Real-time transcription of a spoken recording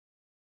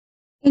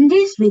In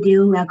this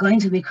video, we are going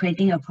to be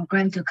creating a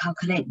program to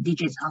calculate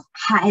digits of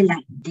pi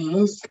like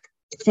this.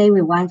 Say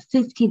we want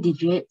 50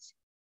 digits.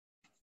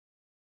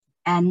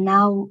 And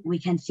now we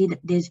can see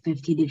that these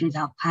 50 digits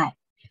of pi,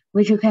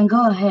 which you can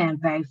go ahead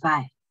and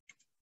verify.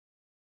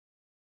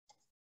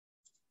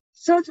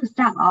 So to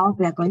start off,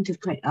 we are going to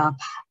create a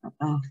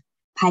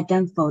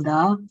Python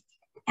folder.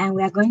 And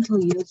we are going to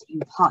use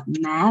import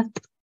math.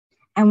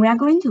 And we are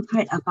going to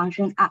create a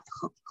function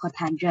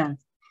arccotangent,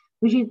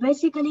 which is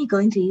basically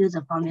going to use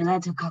a formula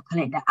to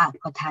calculate the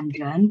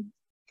arccotangent.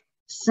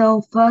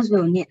 So first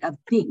we'll need a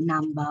big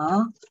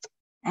number,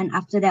 and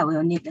after that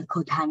we'll need the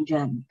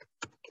cotangent.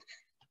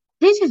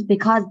 This is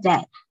because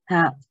that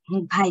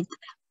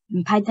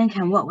Python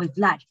can work with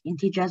large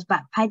integers,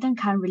 but Python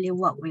can't really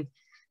work with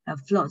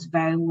floats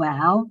very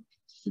well.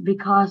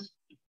 Because,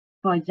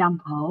 for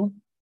example,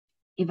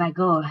 if I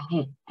go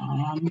ahead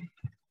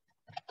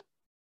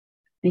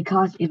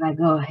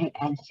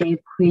and say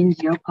print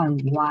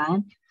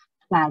 0.1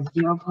 plus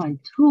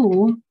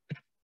 0.2,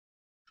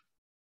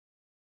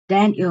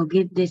 then it will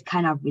give this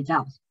kind of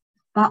results.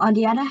 But on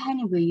the other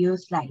hand, if we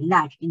use like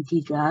large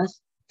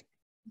integers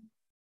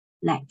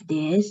like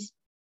this,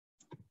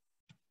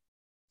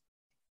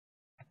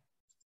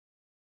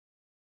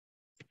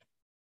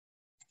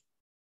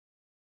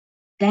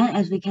 then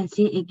as we can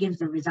see, it gives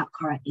the result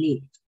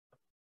correctly.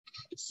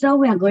 So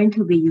we are going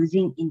to be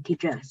using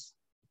integers.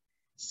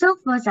 So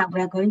first up,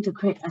 we are going to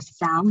create a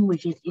sum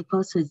which is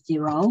equal to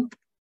 0.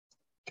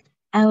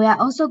 And we are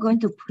also going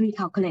to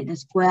pre-calculate the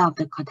square of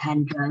the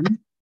cotangent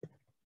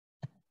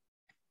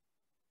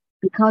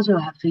because we'll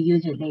have to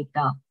use it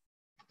later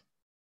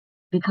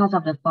because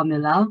of the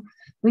formula,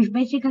 which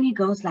basically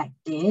goes like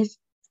this.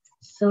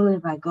 So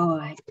if I go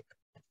ahead,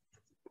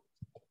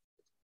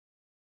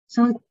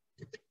 so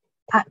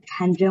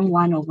arcctangent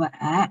 1 over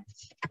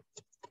x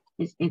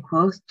is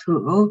equals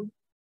to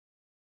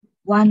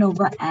 1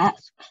 over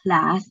x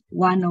plus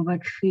 1 over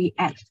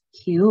 3x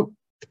cubed,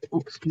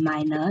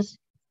 minus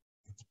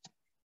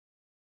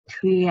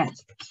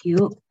 3x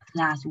cubed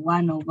plus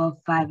 1 over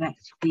 5x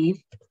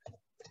fifth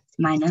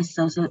minus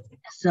so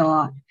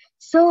on.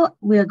 So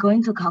we're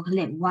going to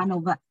calculate 1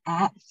 over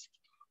x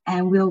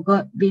and we'll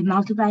be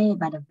multiplying it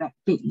by the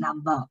big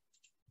number.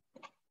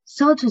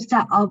 So to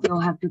start off, we'll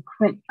have to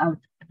create a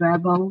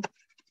variable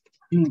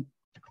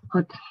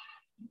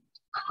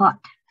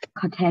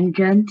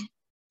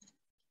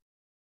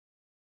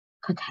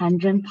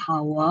cotangent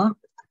power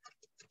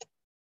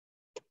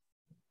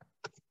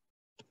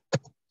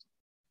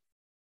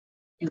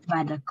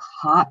by the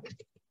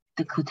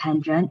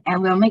cotangent,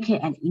 and we'll make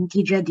it an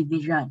integer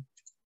division.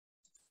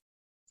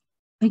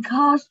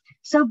 Because,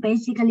 so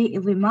basically,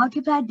 if we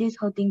multiply this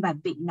whole thing by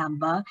big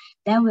number,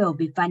 then we'll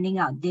be finding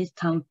out this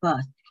term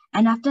first.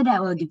 And after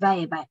that, we'll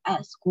divide it by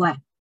x squared,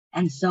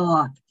 and so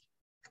on.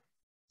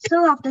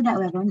 So after that,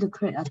 we're going to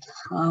create a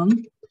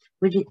term,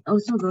 which is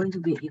also going to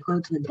be equal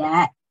to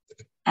that.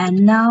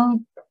 And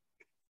now,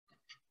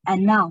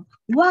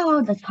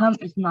 while the term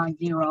is not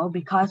 0,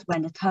 because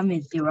when the term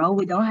is 0,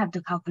 we don't have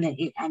to calculate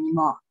it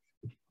anymore.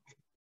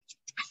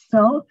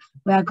 So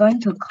we are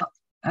going to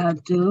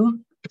do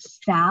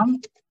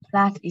sum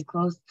plus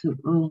equals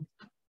to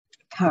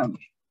term.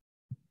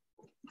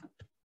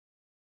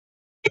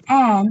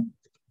 And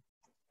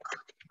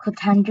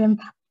cotangent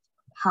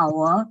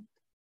power,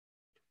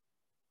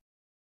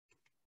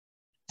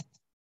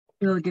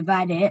 we'll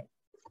divide it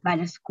by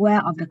the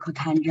square of the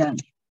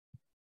cotangent.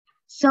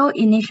 So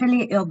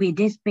initially, it will be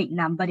this big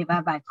number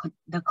divided by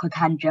the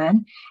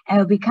cotangent, and it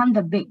will become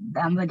the big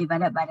number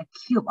divided by the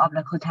cube of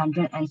the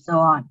cotangent, and so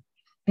on,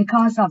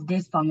 because of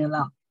this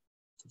formula.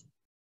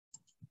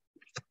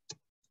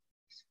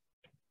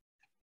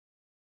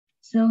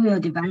 So we'll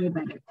divide it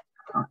by the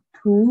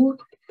 2,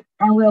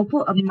 and we'll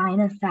put a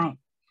minus sign,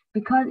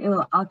 because it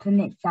will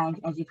alternate signs,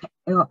 it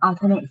will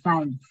alternate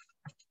signs.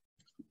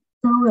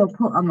 So we'll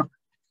put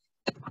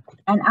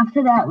and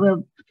after that,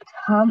 we'll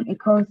term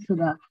equals to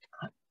the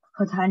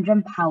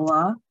cotangent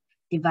power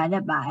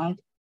divided by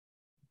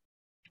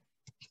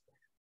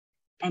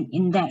an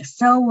index.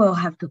 So we'll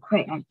have to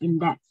create an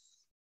index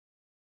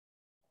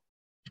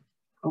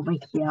over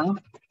here.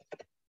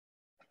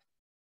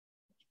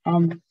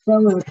 And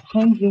so we'll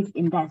change this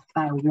index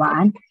by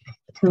 1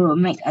 to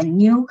make a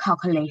new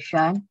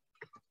calculation.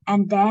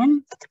 And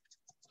then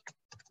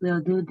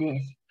we'll do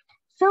this.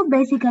 So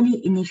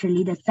basically,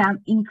 initially, the sum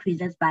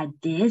increases by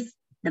this,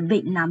 the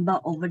big number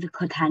over the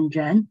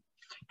cotangent.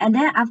 And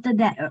then after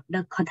that,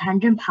 the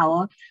cotangent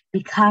power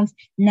becomes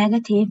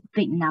negative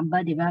big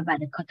number divided by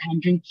the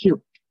cotangent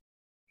cube.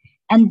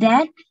 And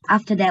then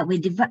after that, we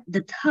divide,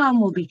 the term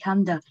will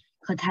become the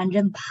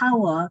cotangent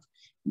power,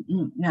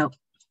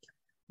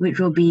 which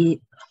will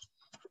be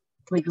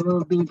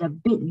the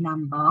big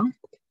number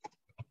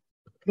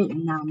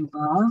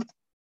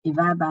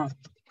divided by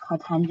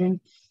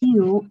cotangent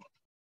cube.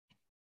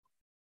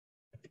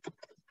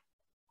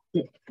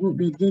 It will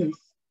be this.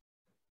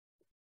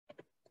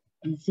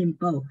 and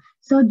simple.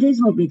 So this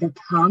will be the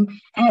term,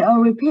 and I'll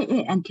repeat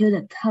it until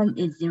the term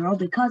is 0,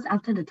 because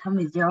after the term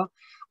is 0,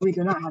 we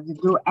do not have to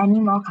do any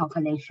more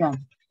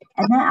calculation.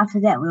 And then after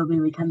that, we'll be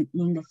returning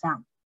the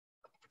sum.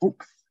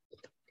 Oops.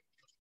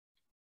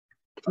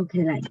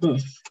 Okay, like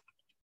this.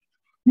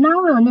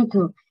 Now we'll need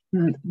to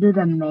do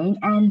the main,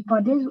 and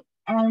for this,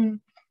 I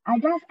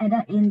just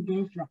added in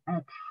this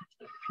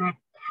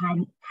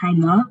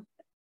timer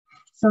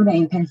so that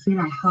you can see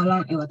like how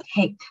long it will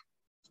take.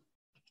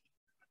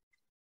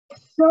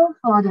 So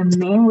for the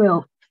main,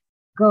 we'll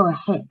go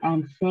ahead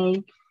and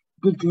say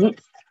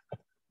digits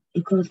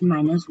equals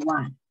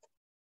 -1.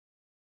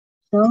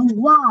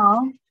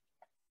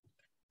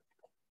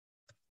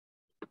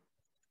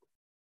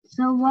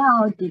 So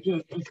while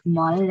digits is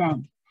smaller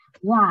than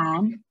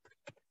 1,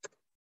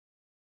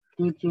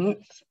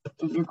 digits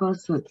is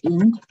equals to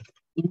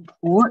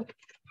input,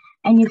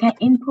 and you can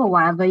input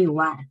whatever you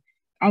want,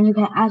 and you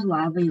can ask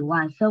whatever you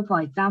want. So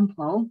for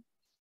example,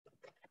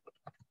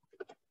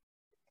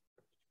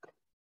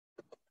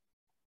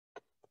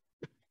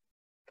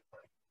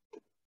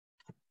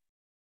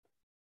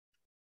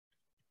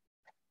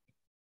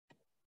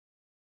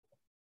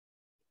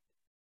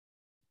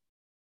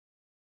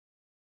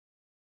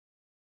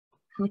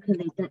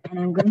 calculated, and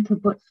I'm going to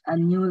put a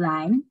new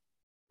line,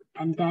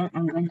 and then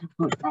I'm going to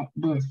put like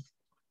this.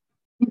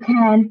 You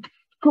can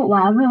put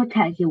whatever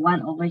text you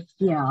want over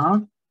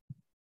here.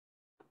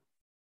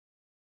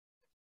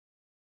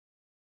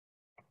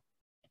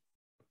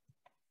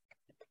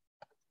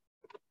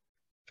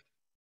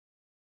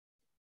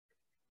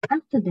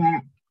 After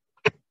that,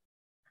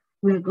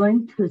 we're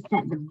going to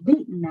set the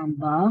big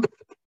number.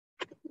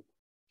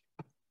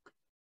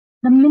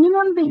 The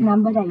minimum big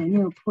number that you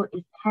need to put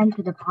is 10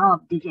 to the power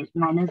of digits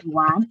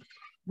 -1.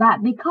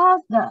 But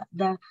because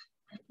the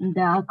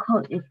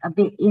code is a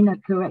bit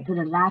inaccurate to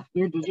the last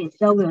few digits,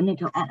 so we'll need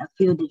to add a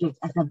few digits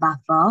as a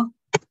buffer.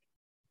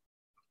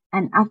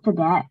 And after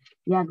that,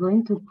 we are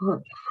going to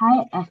put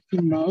pi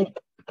estimate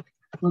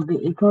will be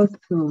equal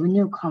to, when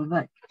you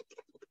convert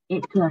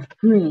it to a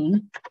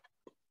string.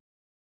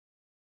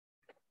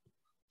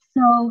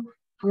 So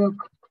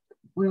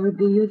we'll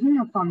be using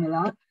a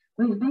formula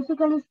which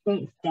basically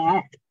states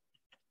that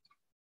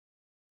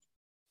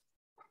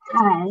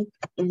pi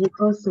is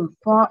equal to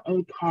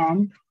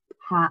 4a10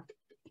 half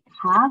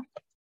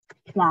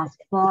plus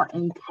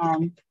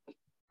 4a10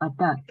 a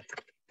third.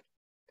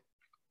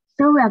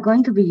 So we are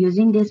going to be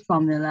using this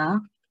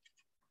formula.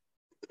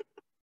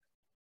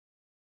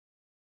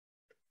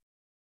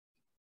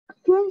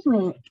 Since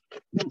we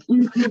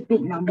increase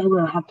big number,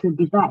 we'll have to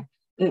divide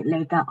it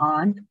later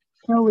on.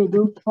 So we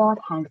do 4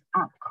 times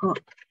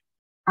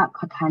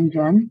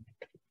arccotangent.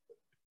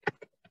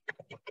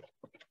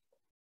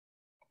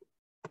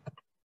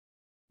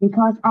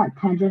 Because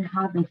arccotangent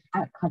half is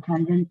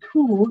arccotangent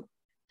 2,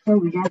 so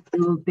we just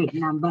do big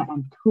number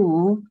and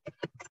 2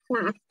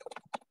 plus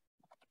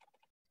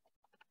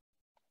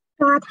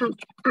 4 times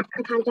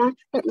arccotangent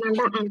big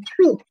number and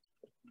 3.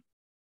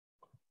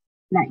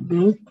 Like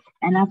this.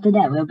 And after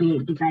that, we'll be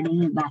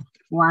dividing it by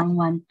 1,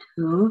 1,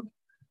 2,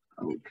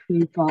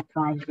 3, 4,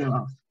 5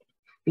 zeros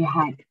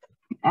behind.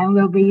 And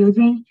we'll be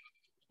using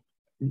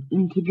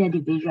integer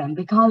division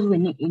because we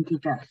need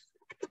integers.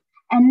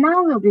 And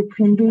now we'll be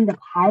printing the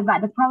pi,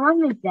 but the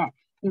problem is that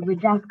if we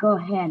just go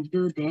ahead and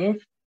do this,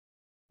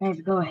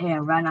 let's go ahead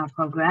and run our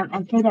program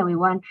and say that we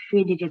want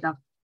 3 digits of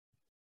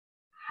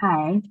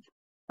pi.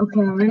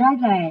 Okay, I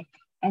realize I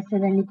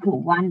accidentally put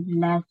 1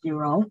 less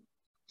 0.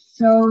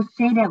 So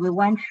say that we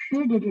want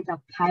 3 digits of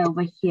pi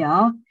over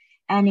here,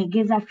 and it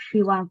gives us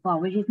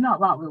 314, which is not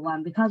what we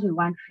want because we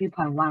want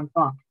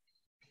 3.14.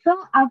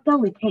 So after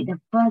we take the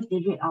first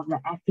digit of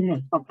the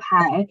estimate for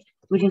pi,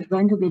 which is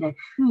going to be the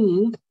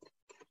 3,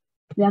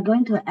 we are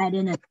going to add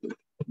in a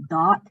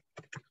dot,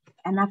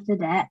 and after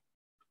that,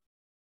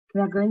 we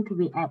are going to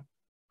be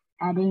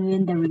adding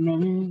in the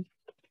remaining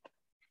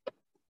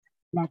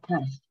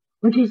letters,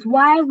 which is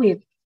why we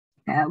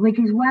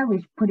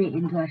put it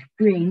into a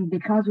string,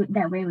 because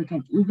that way we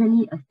can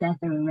easily access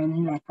the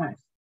remaining letters.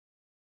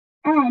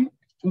 And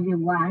if you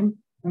want,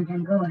 we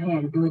can go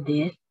ahead and do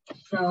this.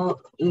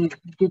 So if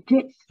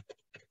digits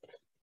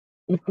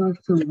equals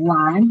to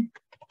 1,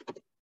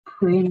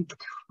 print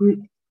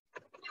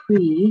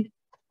 3,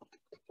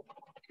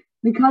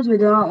 because we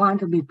do not want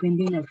to be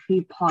printing the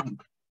 3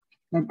 point,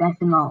 the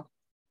decimal,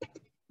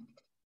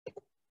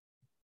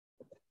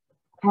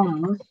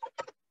 else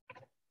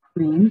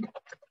print.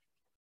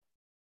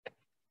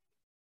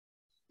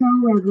 So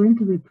we're going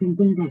to be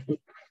printing the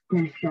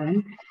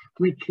expression,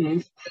 which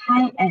is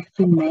pi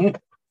estimate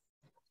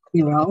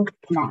 0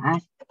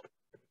 plus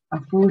a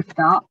full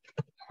stop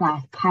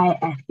plus pi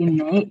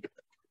estimate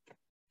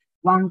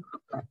 1,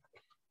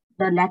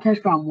 the letters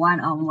from 1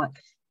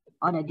 onwards,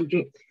 or the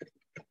digits.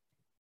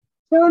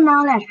 So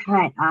now let's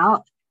try it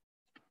out.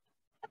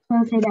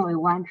 So say that we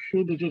want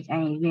 3 digits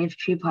and it gives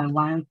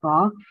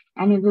 3.14.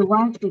 And if we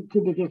want 50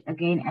 digits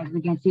again, as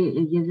we can see,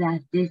 it gives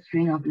us this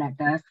string of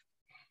letters,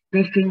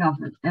 this string of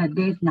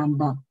this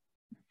number.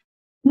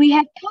 We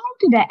have come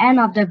to the end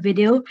of the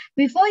video.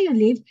 Before you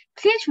leave,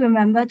 please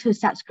remember to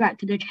subscribe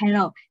to the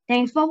channel.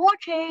 Thanks for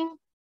watching.